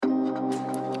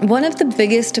One of the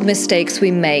biggest mistakes we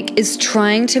make is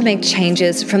trying to make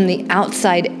changes from the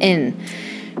outside in.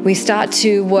 We start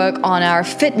to work on our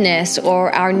fitness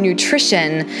or our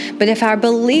nutrition, but if our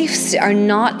beliefs are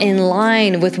not in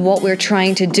line with what we're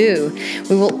trying to do,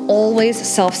 we will always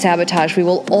self-sabotage. We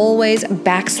will always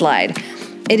backslide.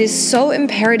 It is so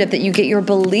imperative that you get your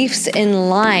beliefs in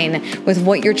line with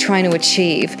what you're trying to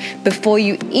achieve before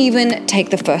you even take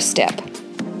the first step.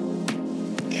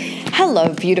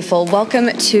 Hello, beautiful. Welcome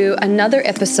to another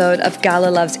episode of Gala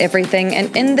Loves Everything.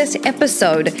 And in this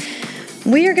episode,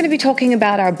 we are going to be talking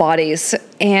about our bodies.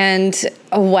 And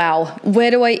wow,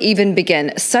 where do I even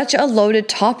begin? Such a loaded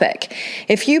topic.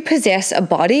 If you possess a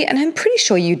body, and I'm pretty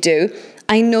sure you do,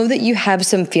 I know that you have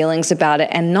some feelings about it,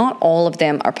 and not all of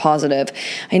them are positive.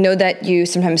 I know that you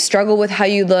sometimes struggle with how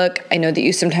you look. I know that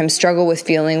you sometimes struggle with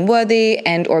feeling worthy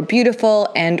and or beautiful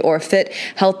and or fit,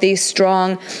 healthy,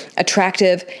 strong,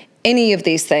 attractive, any of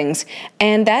these things.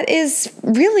 And that is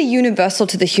really universal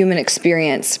to the human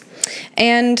experience.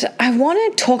 And I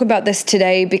want to talk about this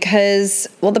today because,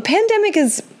 well, the pandemic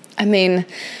is,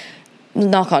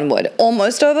 knock on wood,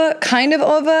 almost over, kind of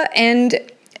over, and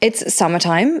it's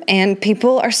summertime, and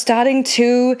people are starting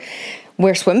to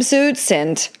wear swimsuits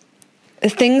and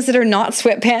things that are not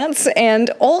sweatpants and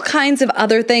all kinds of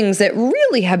other things that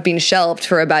really have been shelved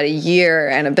for about a year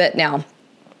and a bit now.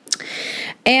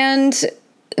 And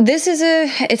this is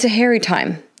it's a hairy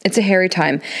time. It's a hairy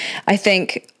time. I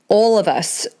think all of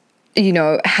us,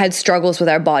 had struggles with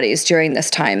our bodies during this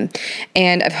time.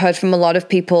 And I've heard from a lot of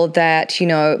people that,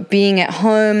 being at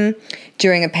home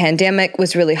during a pandemic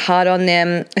was really hard on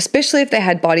them, especially if they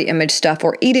had body image stuff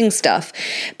or eating stuff,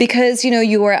 because,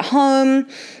 you were at home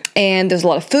and there's a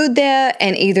lot of food there,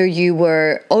 and either you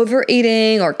were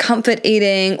overeating or comfort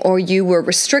eating, or you were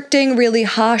restricting really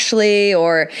harshly,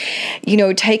 or,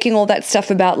 taking all that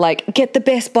stuff about like get the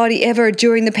best body ever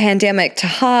during the pandemic to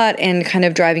heart and kind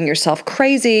of driving yourself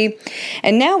crazy.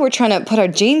 And now we're trying to put our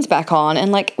jeans back on,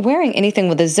 and like wearing anything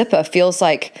with a zipper feels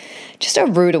like just a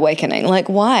rude awakening. Like,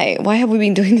 why? Why have we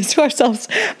been doing this to ourselves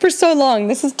for so long?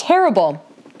 This is terrible.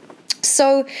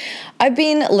 So I've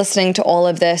been listening to all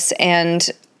of this, and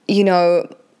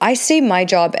I see my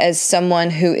job as someone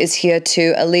who is here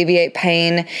to alleviate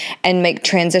pain and make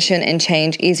transition and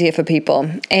change easier for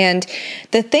people. And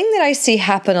the thing that I see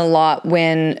happen a lot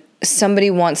when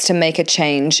somebody wants to make a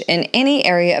change in any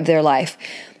area of their life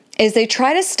is they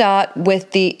try to start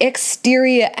with the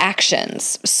exterior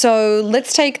actions. So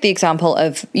let's take the example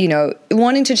of,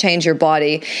 wanting to change your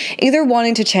body, either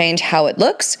wanting to change how it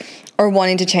looks or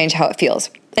wanting to change how it feels.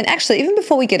 And actually, even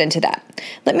before we get into that,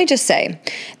 let me just say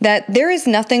that there is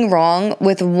nothing wrong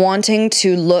with wanting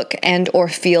to look and or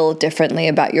feel differently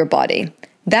about your body.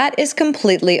 That is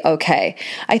completely okay.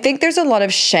 I think there's a lot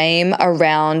of shame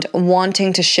around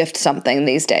wanting to shift something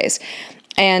these days.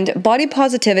 And body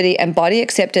positivity and body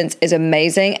acceptance is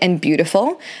amazing and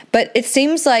beautiful, but it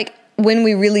seems like when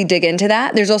we really dig into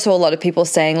that, there's also a lot of people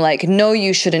saying like, no,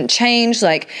 you shouldn't change.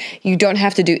 Like, you don't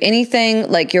have to do anything.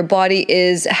 Like, your body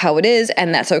is how it is,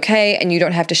 and that's okay, and you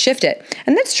don't have to shift it.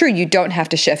 And that's true. You don't have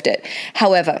to shift it.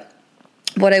 However,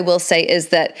 what I will say is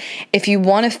that if you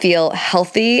want to feel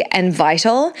healthy and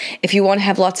vital, if you want to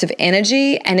have lots of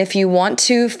energy, and if you want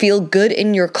to feel good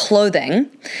in your clothing,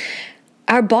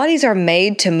 our bodies are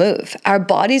made to move. Our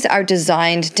bodies are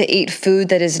designed to eat food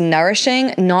that is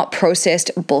nourishing, not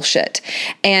processed bullshit.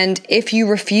 And if you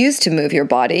refuse to move your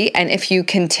body, and if you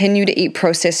continue to eat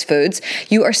processed foods,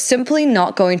 you are simply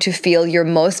not going to feel your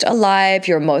most alive,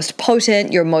 your most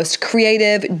potent, your most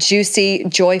creative, juicy,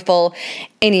 joyful,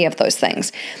 any of those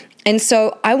things. And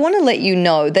so I want to let you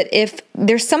know that if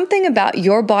there's something about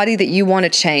your body that you want to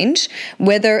change,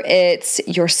 whether it's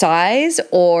your size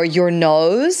or your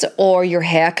nose or your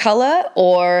hair color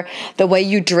or the way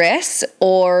you dress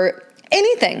or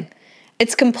anything,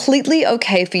 it's completely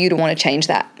okay for you to want to change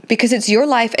that because it's your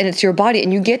life and it's your body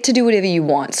and you get to do whatever you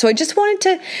want. So I just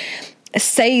wanted to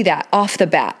say that off the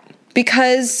bat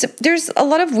because there's a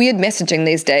lot of weird messaging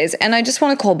these days and I just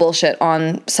want to call bullshit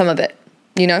on some of it,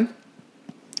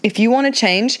 If you want to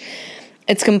change,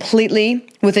 it's completely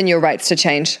within your rights to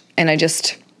change. And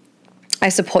I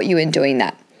support you in doing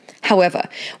that. However,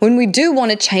 when we do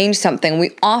want to change something, we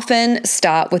often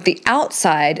start with the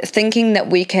outside, thinking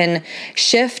that we can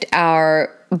shift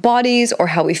our bodies or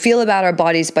how we feel about our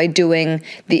bodies by doing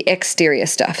the exterior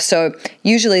stuff. So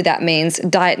usually that means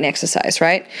diet and exercise,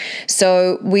 right?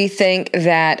 So we think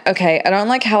that, okay, I don't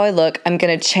like how I look, I'm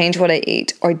going to change what I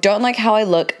eat. Or don't like how I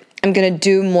look, I'm going to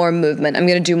do more movement. I'm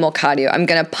going to do more cardio. I'm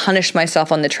going to punish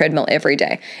myself on the treadmill every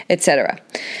day, etc.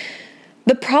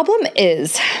 The problem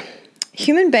is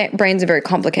brains are very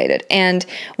complicated, and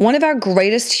one of our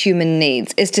greatest human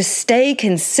needs is to stay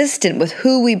consistent with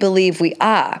who we believe we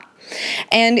are.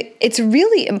 And it's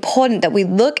really important that we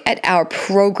look at our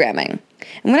programming.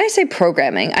 And when I say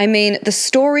programming, I mean the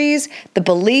stories, the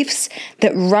beliefs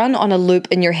that run on a loop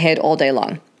in your head all day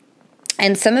long.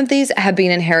 And some of these have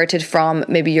been inherited from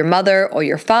maybe your mother or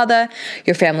your father,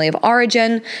 your family of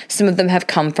origin. Some of them have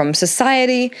come from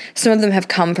society. Some of them have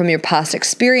come from your past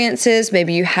experiences.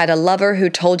 Maybe you had a lover who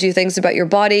told you things about your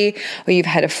body, or you've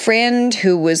had a friend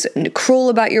who was cruel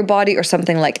about your body or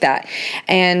something like that.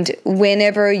 And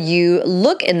whenever you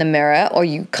look in the mirror or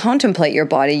you contemplate your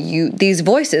body, these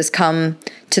voices come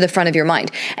to the front of your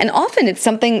mind. And often it's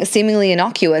something seemingly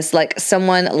innocuous, like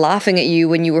someone laughing at you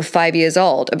when you were 5 years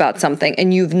old about something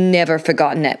and you've never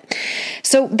forgotten it.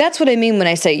 So that's what I mean when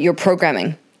I say you're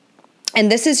programming. And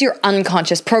this is your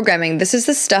unconscious programming. This is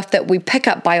the stuff that we pick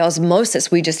up by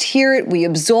osmosis. We just hear it, we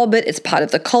absorb it, it's part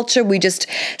of the culture, we just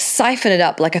siphon it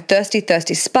up like a thirsty,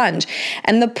 thirsty sponge.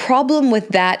 And the problem with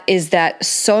that is that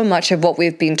so much of what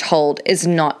we've been told is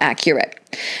not accurate.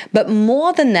 But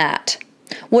more than that,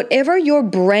 whatever your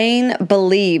brain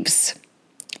believes,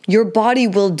 your body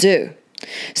will do.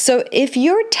 So if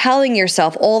you're telling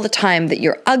yourself all the time that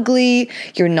you're ugly,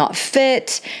 you're not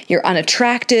fit, you're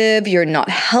unattractive, you're not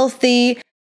healthy,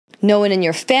 no one in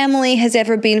your family has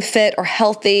ever been fit or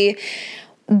healthy,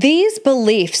 these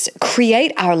beliefs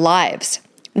create our lives.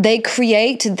 They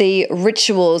create the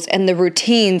rituals and the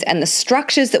routines and the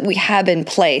structures that we have in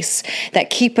place that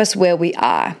keep us where we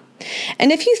are.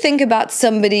 And if you think about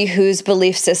somebody whose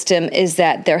belief system is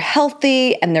that they're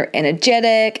healthy and they're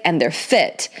energetic and they're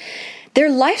fit,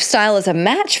 their lifestyle is a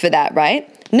match for that, right?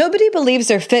 Nobody believes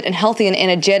they're fit and healthy and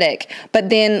energetic, but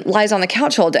then lies on the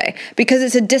couch all day because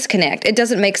it's a disconnect. It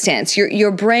doesn't make sense.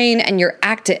 Your brain and your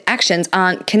actions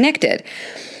aren't connected.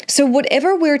 So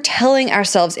whatever we're telling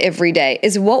ourselves every day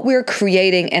is what we're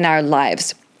creating in our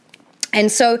lives. And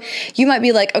so you might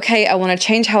be like, okay, I want to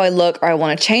change how I look, or I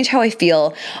want to change how I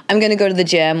feel. I'm going to go to the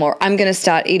gym, or I'm going to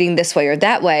start eating this way or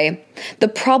that way. The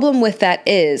problem with that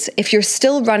is if you're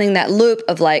still running that loop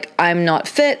of like, I'm not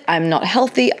fit, I'm not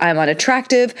healthy, I'm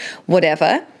unattractive,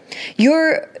 whatever,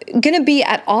 you're going to be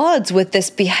at odds with this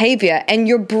behavior, and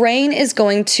your brain is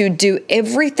going to do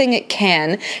everything it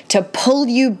can to pull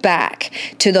you back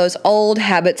to those old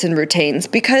habits and routines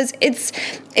because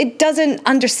it doesn't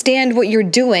understand what you're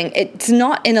doing. It's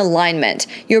not in alignment.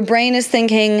 Your brain is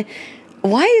thinking,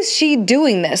 why is she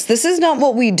doing this? This is not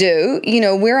what we do.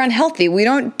 We're unhealthy. We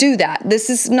don't do that.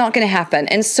 This is not going to happen.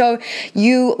 And so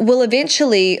you will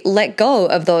eventually let go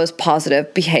of those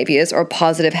positive behaviors or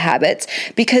positive habits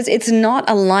because it's not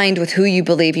aligned with who you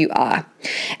believe you are.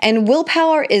 And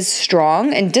willpower is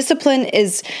strong and discipline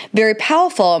is very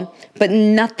powerful, but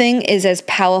nothing is as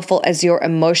powerful as your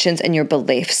emotions and your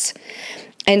beliefs.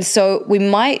 And so we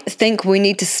might think we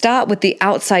need to start with the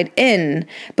outside in,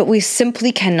 but we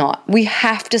simply cannot. We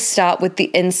have to start with the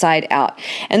inside out.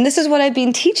 And this is what I've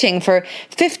been teaching for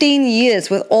 15 years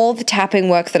with all the tapping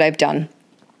work that I've done.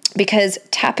 Because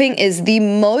tapping is the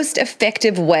most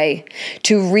effective way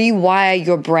to rewire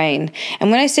your brain.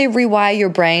 And when I say rewire your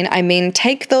brain, I mean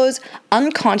take those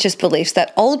unconscious beliefs,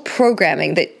 that old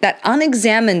programming, that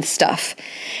unexamined stuff,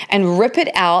 and rip it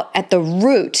out at the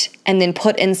root and then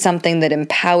put in something that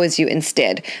empowers you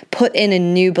instead. Put in a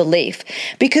new belief.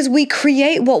 Because we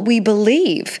create what we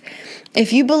believe.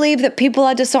 If you believe that people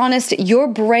are dishonest, your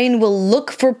brain will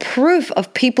look for proof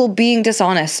of people being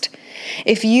dishonest.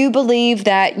 If you believe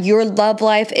that your love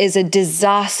life is a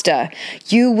disaster,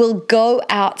 you will go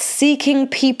out seeking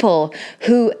people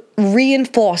who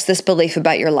reinforce this belief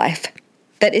about your life.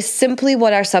 That is simply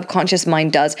what our subconscious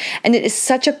mind does, and it is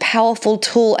such a powerful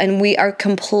tool, and we are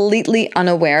completely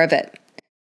unaware of it.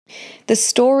 The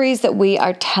stories that we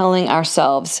are telling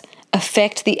ourselves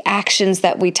affect the actions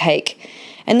that we take.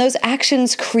 And those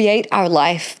actions create our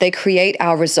life. They create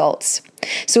our results.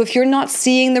 So if you're not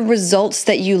seeing the results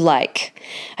that you like,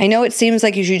 I know it seems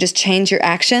like you should just change your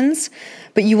actions,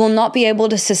 but you will not be able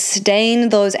to sustain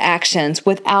those actions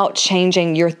without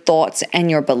changing your thoughts and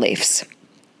your beliefs.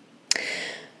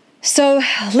 So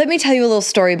let me tell you a little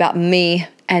story about me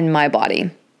and my body.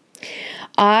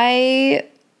 I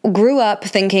grew up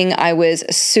thinking I was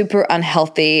super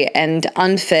unhealthy and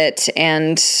unfit,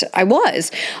 and I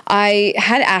was. I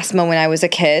had asthma when I was a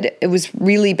kid. It was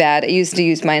really bad. I used to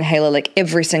use my inhaler like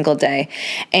every single day.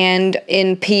 And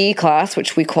in PE class,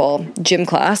 which we call gym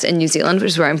class in New Zealand,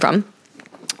 which is where I'm from,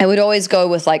 I would always go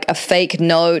with like a fake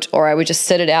note, or I would just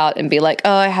sit it out and be like,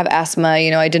 oh, I have asthma,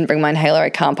 I didn't bring my inhaler, I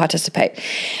can't participate.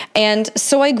 And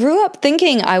so I grew up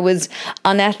thinking I was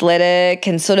unathletic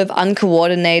and sort of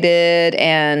uncoordinated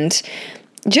and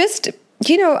just,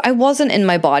 I wasn't in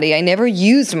my body. I never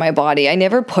used my body. I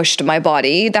never pushed my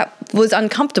body. That was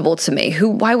uncomfortable to me.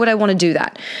 Why would I want to do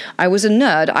that? I was a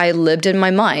nerd. I lived in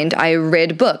my mind. I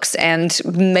read books and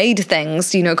made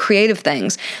things, creative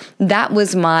things. That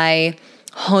was my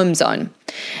home zone.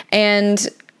 And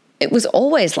it was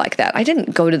always like that. I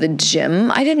didn't go to the gym.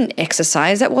 I didn't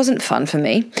exercise. That wasn't fun for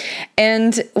me.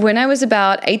 And when I was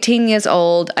about 18 years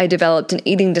old, I developed an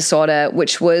eating disorder,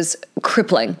 which was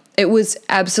crippling. It was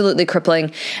absolutely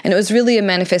crippling. And it was really a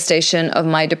manifestation of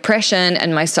my depression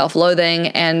and my self-loathing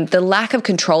and the lack of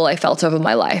control I felt over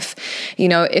my life.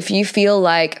 If you feel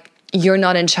like you're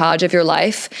not in charge of your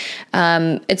life,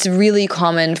 it's really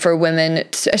common for women,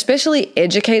 especially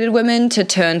educated women, to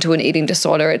turn to an eating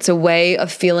disorder. It's a way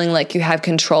of feeling like you have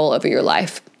control over your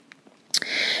life.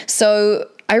 So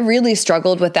I really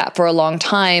struggled with that for a long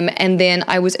time. And then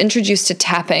I was introduced to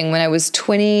tapping when I was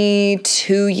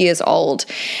 22 years old.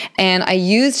 And I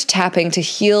used tapping to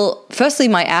heal, firstly,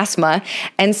 my asthma,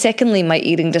 and secondly, my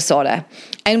eating disorder.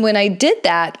 And when I did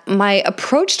that, my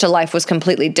approach to life was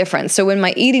completely different. So when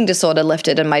my eating disorder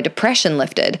lifted and my depression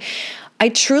lifted, I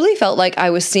truly felt like I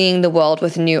was seeing the world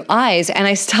with new eyes, and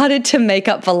I started to make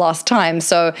up for lost time.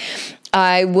 So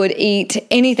I would eat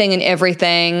anything and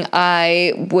everything.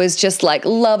 I was just like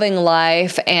loving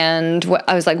life, and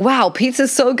I was like, wow,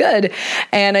 pizza's so good.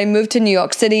 And I moved to New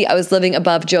York City. I was living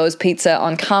above Joe's Pizza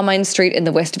on Carmine Street in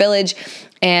the West Village.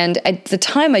 And at the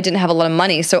time, I didn't have a lot of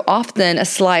money. So often a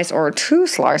slice or 2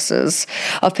 slices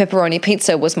of pepperoni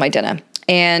pizza was my dinner.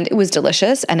 And it was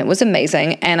delicious and it was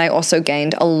amazing. And I also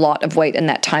gained a lot of weight in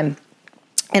that time.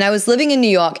 And I was living in New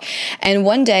York, and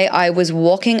one day I was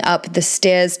walking up the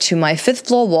stairs to my 5th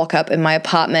floor walk up in my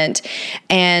apartment,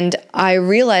 and I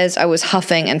realized I was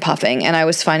huffing and puffing, and I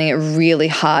was finding it really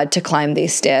hard to climb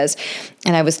these stairs.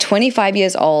 And I was 25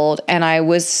 years old, and I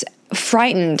was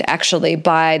frightened actually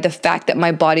by the fact that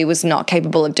my body was not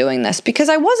capable of doing this, because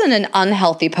I wasn't an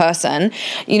unhealthy person.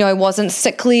 I wasn't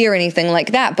sickly or anything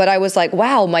like that, but I was like,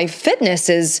 wow, my fitness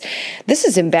this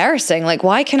is embarrassing. Like,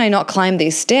 why can I not climb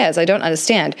these stairs? I don't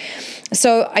understand.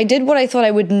 So I did what I thought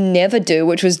I would never do,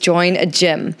 which was join a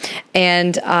gym.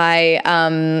 And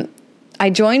I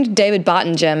joined David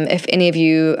Barton Gym, if any of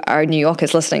you are New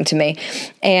Yorkers listening to me.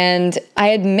 And I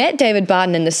had met David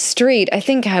Barton in the street. I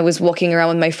think I was walking around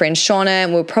with my friend Shauna,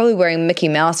 and we were probably wearing Mickey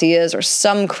Mouse ears or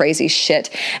some crazy shit.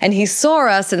 And he saw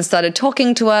us and started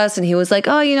talking to us, and he was like,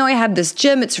 oh, I have this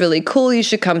gym. It's really cool. You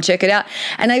should come check it out.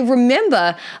 And I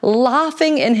remember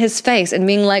laughing in his face and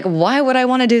being like, why would I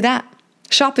want to do that?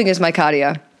 Shopping is my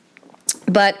cardio.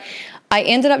 But I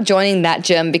ended up joining that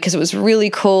gym because it was really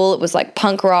cool. It was like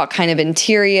punk rock kind of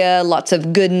interior, lots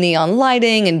of good neon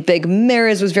lighting and big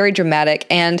mirrors. It was very dramatic.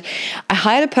 And I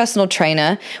hired a personal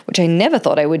trainer, which I never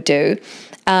thought I would do.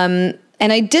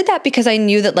 And I did that because I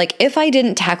knew that like if I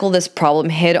didn't tackle this problem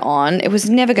head on, it was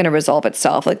never going to resolve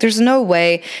itself. Like there's no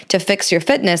way to fix your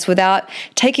fitness without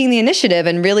taking the initiative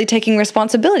and really taking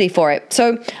responsibility for it.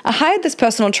 So I hired this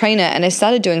personal trainer and I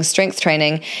started doing strength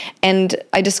training, and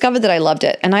I discovered that I loved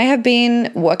it. And I have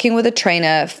been working with a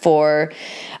trainer for,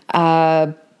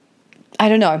 12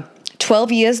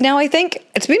 years now, I think.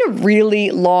 It's been a really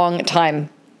long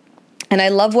time. And I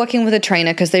love working with a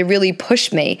trainer because they really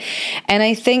push me. And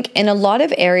I think in a lot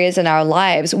of areas in our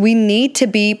lives, we need to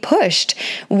be pushed.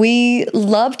 We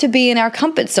love to be in our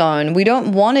comfort zone. We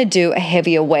don't want to do a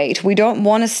heavier weight. We don't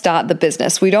want to start the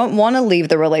business. We don't want to leave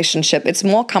the relationship. It's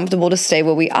more comfortable to stay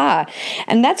where we are.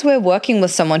 And that's where working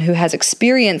with someone who has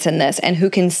experience in this and who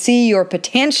can see your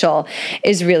potential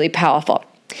is really powerful.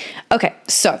 Okay,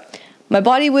 so my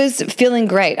body was feeling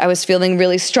great. I was feeling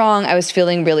really strong. I was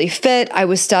feeling really fit. I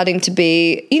was starting to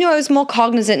be, I was more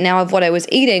cognizant now of what I was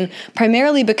eating,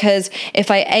 primarily because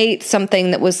if I ate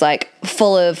something that was like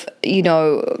full of,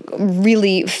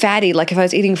 really fatty, like if I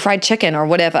was eating fried chicken or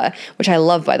whatever, which I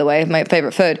love, by the way, my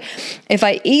favorite food. If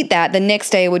I eat that, the next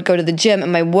day I would go to the gym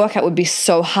and my workout would be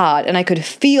so hard. And I could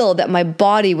feel that my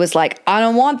body was like, I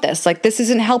don't want this. Like, this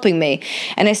isn't helping me.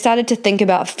 And I started to think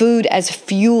about food as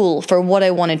fuel for what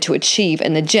I wanted to achieve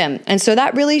in the gym. And so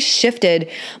that really shifted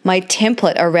my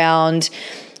template around,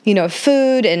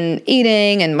 food and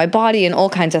eating and my body and all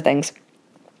kinds of things.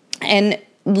 And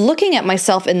looking at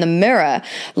myself in the mirror,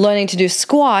 learning to do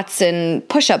squats and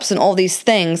push-ups and all these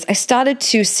things, I started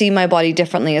to see my body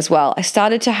differently as well. I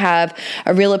started to have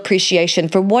a real appreciation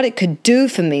for what it could do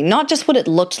for me, not just what it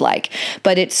looked like,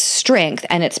 but its strength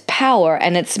and its power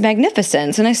and its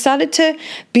magnificence. And I started to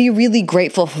be really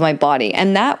grateful for my body.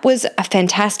 And that was a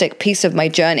fantastic piece of my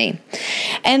journey.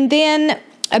 And then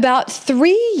about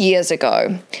 3 years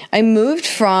ago, I moved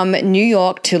from New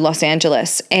York to Los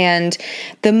Angeles, and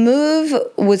the move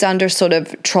was under sort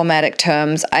of traumatic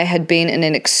terms. I had been in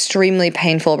an extremely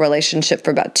painful relationship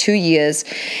for about 2 years,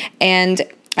 and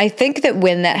I think that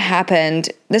when that happened,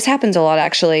 this happens a lot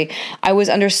actually, I was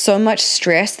under so much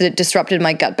stress that it disrupted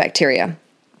my gut bacteria.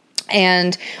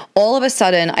 And all of a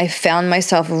sudden, I found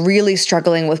myself really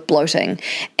struggling with bloating.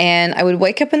 And I would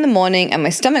wake up in the morning and my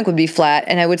stomach would be flat,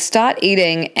 and I would start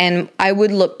eating and I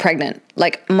would look pregnant.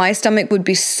 Like, my stomach would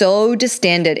be so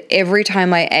distended every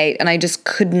time I ate, and I just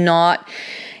could not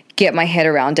get my head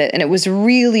around it. And it was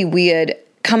really weird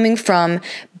coming from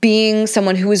being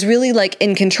someone who was really like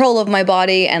in control of my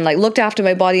body and like looked after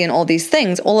my body and all these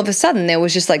things. All of a sudden there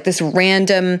was just like this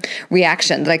random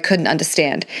reaction that I couldn't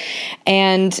understand.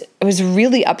 And I was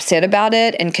really upset about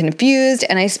it and confused.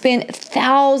 And I spent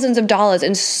thousands of dollars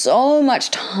and so much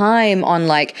time on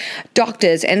like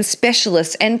doctors and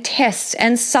specialists and tests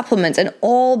and supplements and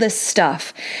all this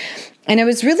stuff. And I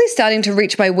was really starting to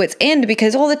reach my wit's end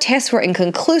because all the tests were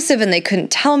inconclusive and they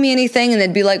couldn't tell me anything. And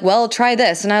they'd be like, well, try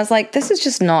this. And I was like, this is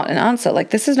just not an answer.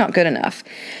 Like, this is not good enough.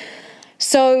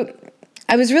 So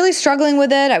I was really struggling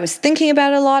with it. I was thinking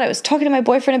about it a lot. I was talking to my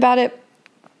boyfriend about it.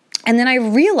 And then I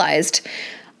realized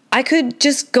I could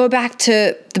just go back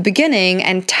to the beginning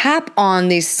and tap on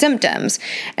these symptoms.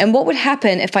 And what would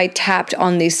happen if I tapped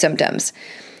on these symptoms?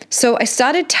 So I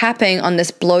started tapping on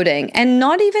this bloating, and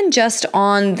not even just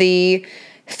on the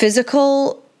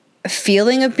physical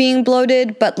feeling of being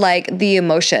bloated, but like the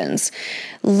emotions.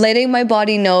 Letting my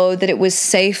body know that it was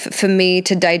safe for me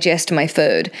to digest my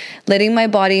food. Letting my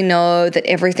body know that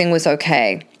everything was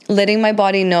okay. Letting my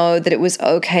body know that it was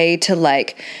okay to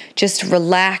like just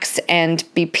relax and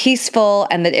be peaceful,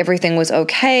 and that everything was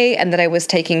okay and that I was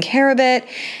taking care of it.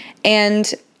 And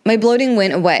my bloating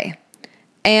went away.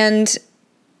 And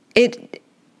it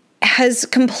has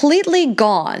completely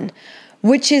gone,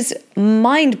 which is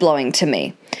mind-blowing to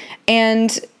me.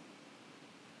 And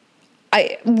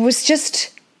I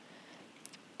just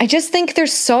think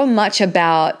there's so much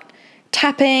about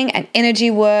tapping and energy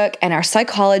work and our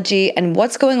psychology and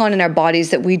what's going on in our bodies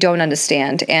that we don't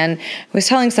understand. And I was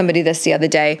telling somebody this the other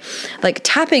day, like,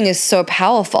 tapping is so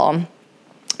powerful,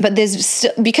 but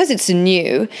because it's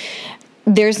new,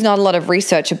 there's not a lot of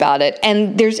research about it.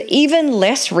 And there's even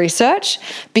less research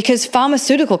because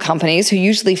pharmaceutical companies who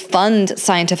usually fund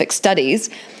scientific studies,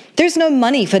 there's no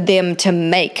money for them to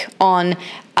make on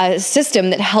a system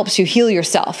that helps you heal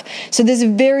yourself. So there's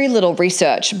very little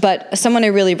research, but someone I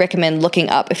really recommend looking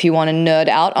up if you want to nerd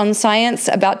out on science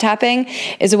about tapping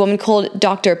is a woman called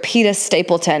Dr. Peta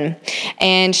Stapleton.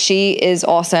 And she is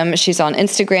awesome. She's on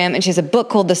Instagram, and she has a book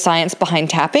called The Science Behind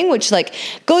Tapping, which like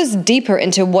goes deeper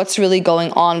into what's really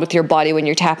going on with your body when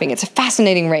you're tapping. It's a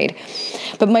fascinating read.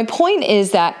 But my point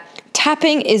is that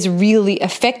tapping is really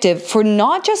effective for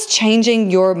not just changing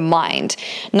your mind,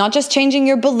 not just changing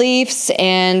your beliefs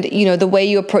and, the way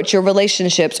you approach your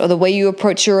relationships or the way you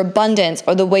approach your abundance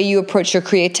or the way you approach your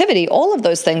creativity. All of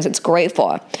those things it's great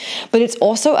for. But it's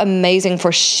also amazing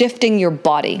for shifting your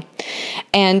body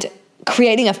and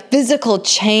creating a physical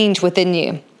change within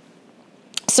you.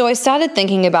 So I started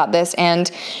thinking about this, and,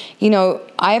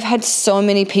 I've had so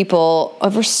many people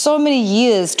over so many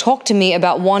years talk to me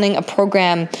about wanting a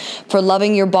program for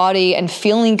loving your body and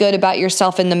feeling good about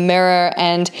yourself in the mirror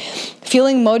and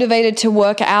feeling motivated to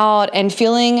work out and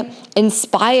feeling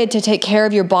inspired to take care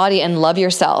of your body and love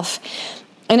yourself.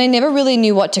 And I never really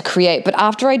knew what to create. But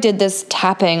after I did this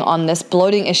tapping on this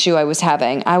bloating issue I was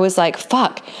having, I was like,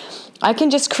 fuck, I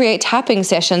can just create tapping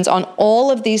sessions on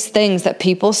all of these things that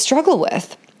people struggle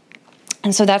with.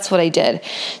 And so that's what I did.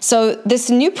 So this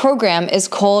new program is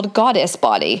called Goddess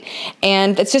Body,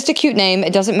 and it's just a cute name.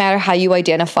 It doesn't matter how you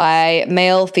identify,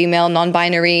 male, female,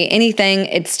 non-binary, anything.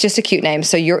 It's just a cute name.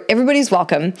 So everybody's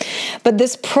welcome. But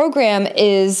this program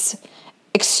is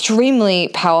extremely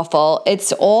powerful.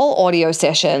 It's all audio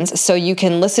sessions, so you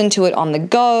can listen to it on the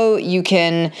go. You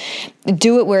can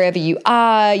do it wherever you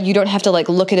are. You don't have to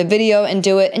look at a video and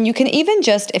do it. And you can even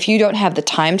just, if you don't have the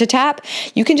time to tap,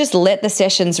 you can just let the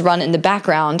sessions run in the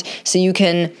background so you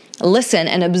can listen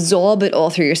and absorb it all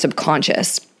through your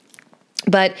subconscious.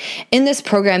 But in this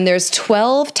program, there's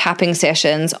 12 tapping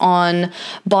sessions on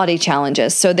body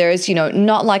challenges. So there's,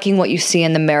 not liking what you see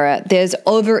in the mirror. There's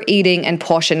overeating and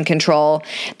portion control.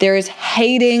 There's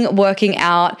hating working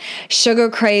out, sugar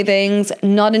cravings,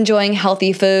 not enjoying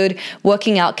healthy food,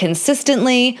 working out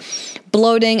consistently,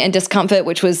 bloating and discomfort,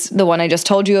 which was the one I just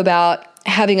told you about,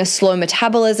 having a slow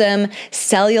metabolism,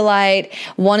 cellulite,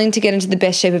 wanting to get into the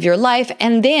best shape of your life.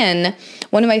 And then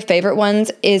one of my favorite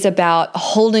ones is about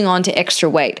holding on to extra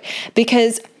weight,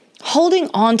 because holding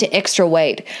on to extra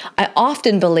weight, I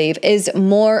often believe, is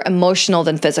more emotional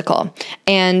than physical.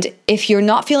 And if you're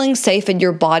not feeling safe in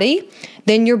your body,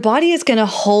 then your body is going to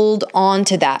hold on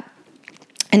to that.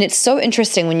 And it's so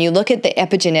interesting when you look at the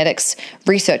epigenetics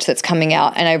research that's coming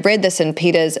out, and I read this in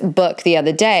Peter's book the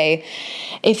other day.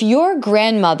 If your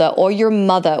grandmother or your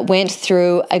mother went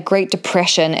through a Great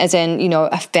Depression, as in,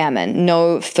 a famine,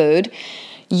 no food,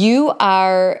 you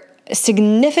are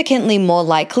significantly more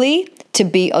likely to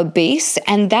be obese.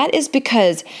 And that is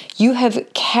because you have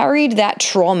carried that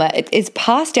trauma. It is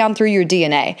passed down through your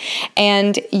DNA.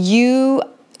 And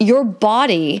your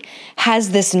body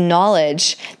has this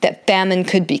knowledge that famine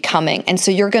could be coming. And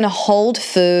so you're going to hold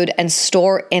food and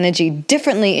store energy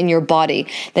differently in your body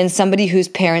than somebody whose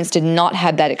parents did not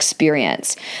have that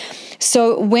experience.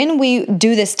 So when we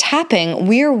do this tapping,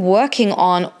 we're working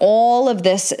on all of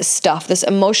this stuff, this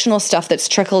emotional stuff that's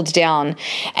trickled down,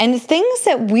 and things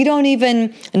that we don't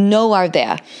even know are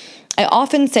there. I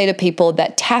often say to people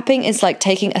that tapping is like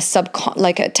taking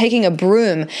taking a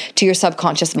broom to your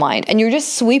subconscious mind, and you're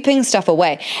just sweeping stuff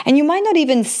away. And you might not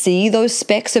even see those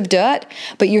specks of dirt,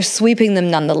 but you're sweeping them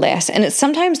nonetheless. And it's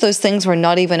sometimes those things we're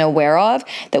not even aware of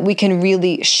that we can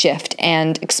really shift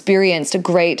and experience a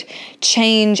great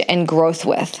change and growth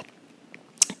with.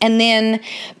 And then,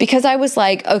 because I was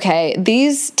like, okay,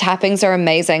 these tappings are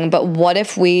amazing, but what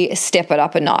if we step it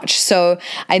up a notch? So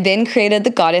I then created the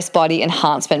Goddess Body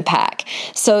Enhancement Pack.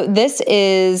 So this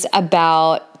is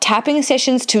about tapping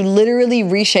sessions to literally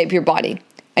reshape your body.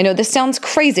 I know this sounds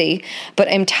crazy, but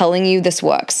I'm telling you this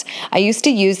works. I used to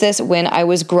use this when I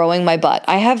was growing my butt.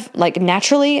 I have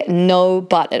naturally no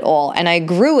butt at all, and I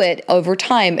grew it over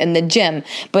time in the gym,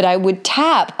 but I would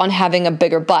tap on having a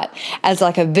bigger butt as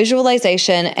a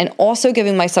visualization, and also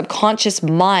giving my subconscious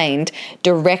mind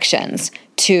directions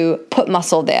to put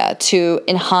muscle there, to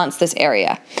enhance this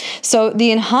area. So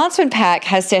the enhancement pack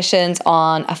has sessions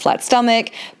on a flat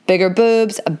stomach, bigger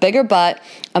boobs, a bigger butt,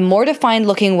 a more defined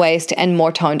looking waist, and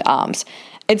more toned arms.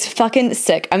 It's fucking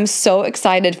sick. I'm so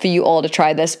excited for you all to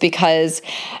try this, because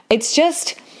it's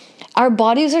just, our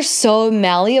bodies are so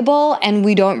malleable and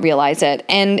we don't realize it.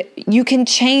 And you can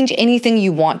change anything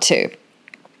you want to.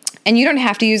 And you don't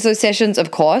have to use those sessions,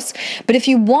 of course, but if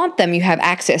you want them, you have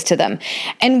access to them.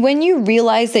 And when you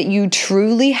realize that you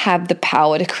truly have the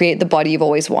power to create the body you've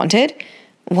always wanted,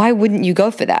 why wouldn't you go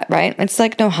for that, right? It's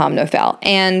like no harm, no foul.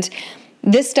 And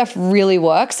this stuff really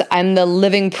works. I'm the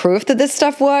living proof that this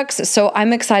stuff works, so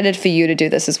I'm excited for you to do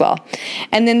this as well.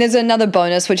 And then there's another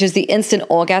bonus, which is the instant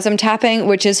orgasm tapping,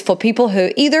 which is for people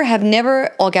who either have never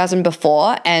orgasmed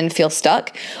before and feel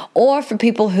stuck, or for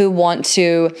people who want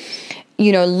to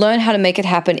learn how to make it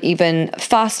happen even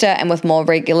faster and with more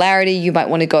regularity. You might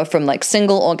want to go from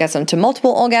single orgasm to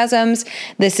multiple orgasms.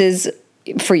 This is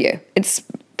for you. It's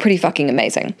pretty fucking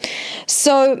amazing.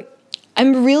 So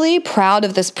I'm really proud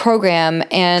of this program,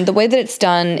 and the way that it's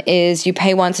done is you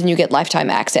pay once and you get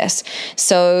lifetime access.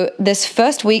 So this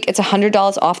first week, it's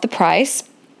 $100 off the price.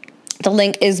 The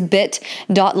link is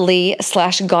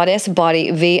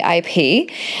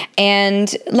bit.ly/goddessbodyvip.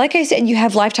 And like I said, you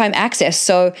have lifetime access.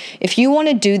 So if you want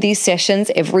to do these sessions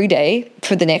every day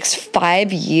for the next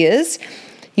 5 years,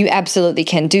 you absolutely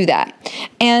can do that.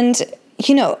 And,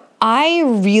 I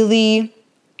really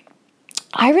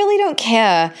don't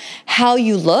care how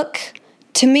you look.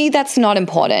 To me, that's not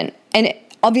important. And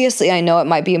obviously, I know it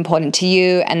might be important to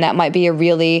you, and that might be a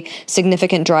really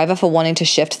significant driver for wanting to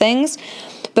shift things.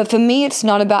 But for me, it's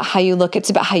not about how you look, it's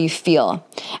about how you feel.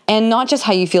 And not just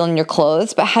how you feel in your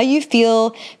clothes, but how you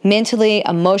feel mentally,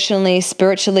 emotionally,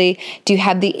 spiritually. Do you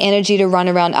have the energy to run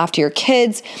around after your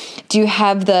kids? Do you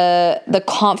have the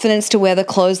confidence to wear the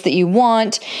clothes that you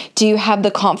want? Do you have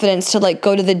the confidence to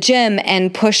go to the gym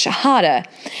and push harder?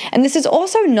 And this is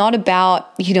also not about,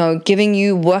 giving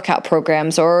you workout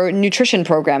programs or nutrition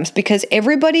programs, because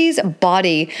everybody's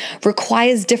body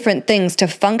requires different things to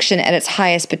function at its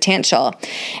highest potential.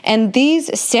 And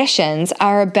these sessions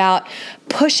are about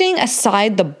pushing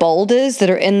aside the boulders that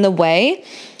are in the way,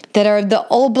 that are the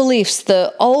old beliefs,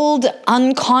 the old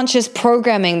unconscious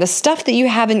programming, the stuff that you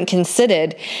haven't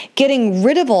considered, getting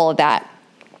rid of all of that,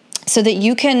 so that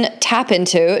you can tap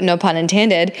into, no pun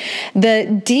intended,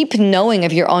 the deep knowing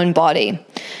of your own body.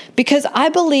 Because I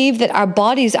believe that our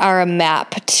bodies are a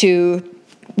map to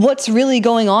what's really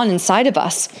going on inside of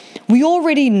us. We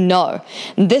already know.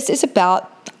 This is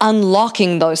about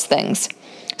unlocking those things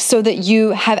so that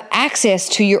you have access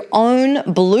to your own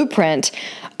blueprint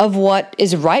of what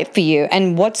is right for you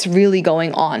and what's really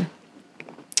going on.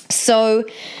 So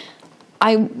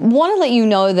I want to let you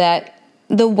know that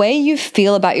the way you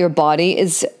feel about your body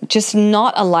is just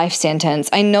not a life sentence.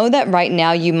 I know that right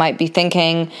now you might be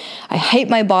thinking, I hate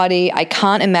my body. I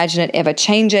can't imagine it ever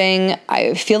changing.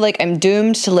 I feel like I'm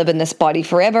doomed to live in this body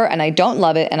forever, and I don't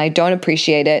love it and I don't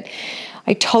appreciate it.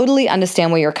 I totally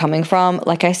understand where you're coming from.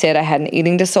 Like I said, I had an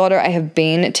eating disorder. I have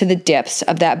been to the depths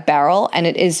of that barrel, and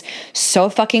it is so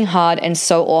fucking hard and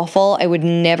so awful. I would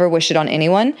never wish it on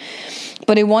anyone.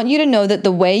 But I want you to know that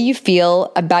the way you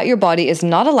feel about your body is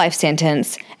not a life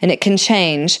sentence, and it can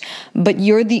change, but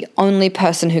you're the only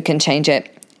person who can change it.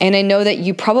 And I know that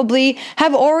you probably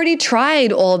have already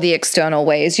tried all the external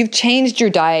ways. You've changed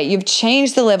your diet, you've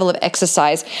changed the level of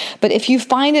exercise, but if you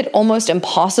find it almost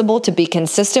impossible to be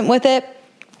consistent with it,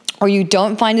 or you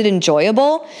don't find it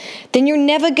enjoyable, then you're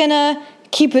never gonna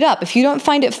keep it up. If you don't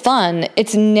find it fun,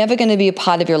 it's never going to be a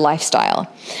part of your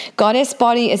lifestyle. Goddess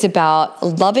Body is about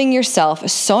loving yourself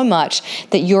so much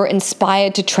that you're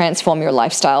inspired to transform your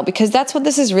lifestyle, because that's what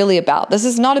this is really about. This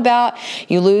is not about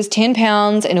you lose 10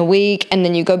 pounds in a week and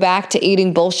then you go back to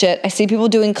eating bullshit. I see people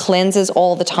doing cleanses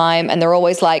all the time and they're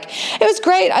always like, it was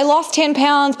great, I lost 10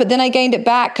 pounds, but then I gained it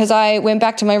back because I went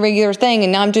back to my regular thing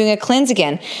and now I'm doing a cleanse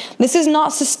again. This is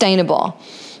not sustainable.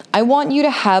 I want you to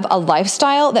have a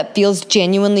lifestyle that feels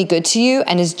genuinely good to you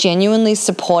and is genuinely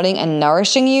supporting and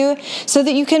nourishing you so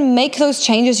that you can make those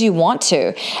changes you want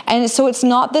to. And so it's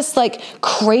not this like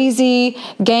crazy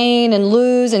gain and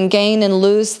lose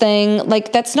thing.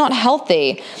 Like, that's not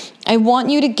healthy. I want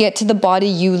you to get to the body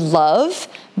you love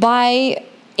by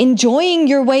enjoying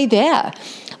your way there.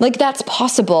 Like, that's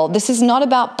possible. This is not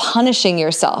about punishing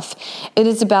yourself. It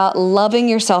is about loving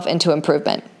yourself into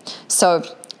improvement. So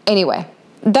anyway,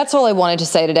 that's all I wanted to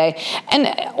say today. And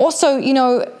also, you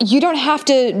don't have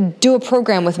to do a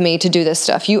program with me to do this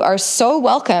stuff. You are so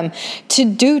welcome to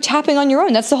do tapping on your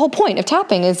own. That's the whole point of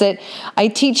tapping, is that I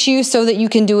teach you so that you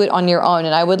can do it on your own.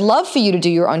 And I would love for you to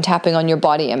do your own tapping on your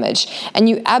body image. And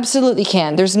you absolutely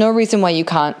can. There's no reason why you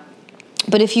can't.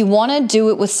 But if you want to do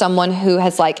it with someone who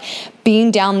has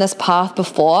been down this path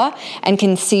before and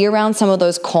can see around some of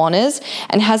those corners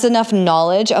and has enough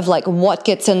knowledge of what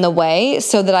gets in the way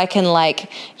so that I can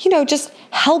just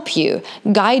help you,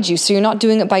 guide you, so you're not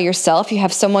doing it by yourself, you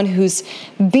have someone who's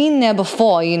been there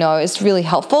before, it's really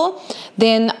helpful,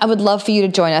 then I would love for you to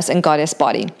join us in Goddess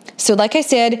Body. So like I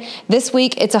said, this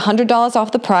week it's $100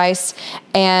 off the price,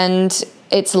 and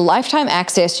it's lifetime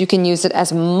access. You can use it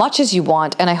as much as you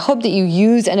want. And I hope that you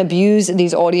use and abuse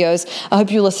these audios. I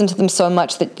hope you listen to them so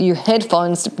much that your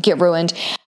headphones get ruined.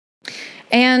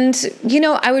 And,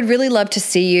 I would really love to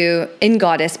see you in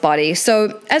Goddess Body.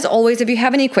 So as always, if you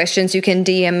have any questions, you can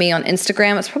DM me on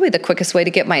Instagram. It's probably the quickest way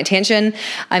to get my attention.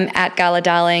 I'm at Gala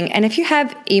Darling. And if you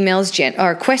have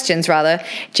questions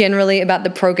generally about the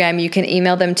program, you can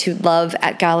email them to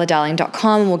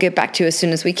love@galadarling.com and we'll get back to you as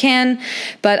soon as we can.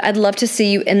 But I'd love to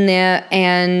see you in there.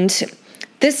 And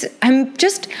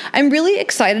I'm really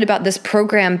excited about this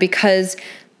program because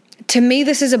to me,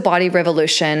 this is a body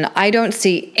revolution. I don't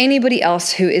see anybody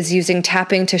else who is using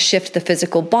tapping to shift the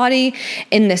physical body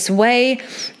in this way.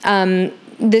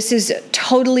 This is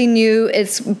totally new.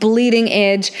 It's bleeding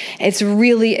edge. It's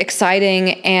really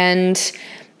exciting. And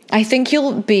I think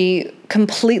you'll be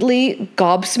completely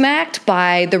gobsmacked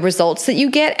by the results that you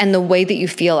get and the way that you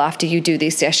feel after you do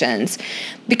these sessions.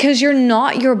 Because you're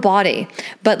not your body,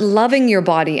 but loving your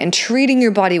body and treating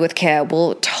your body with care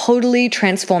will totally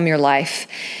transform your life.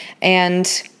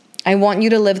 And I want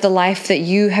you to live the life that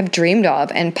you have dreamed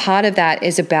of. And part of that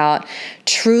is about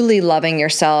truly loving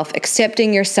yourself,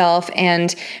 accepting yourself,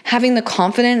 and having the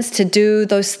confidence to do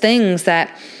those things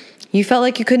that you felt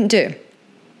like you couldn't do.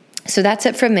 So that's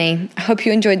it from me. I hope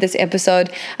you enjoyed this episode.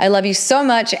 I love you so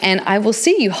much, and I will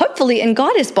see you hopefully in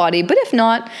Goddess Body. But if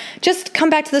not, just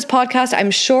come back to this podcast. I'm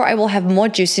sure I will have more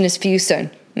juiciness for you soon.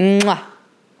 Mwah.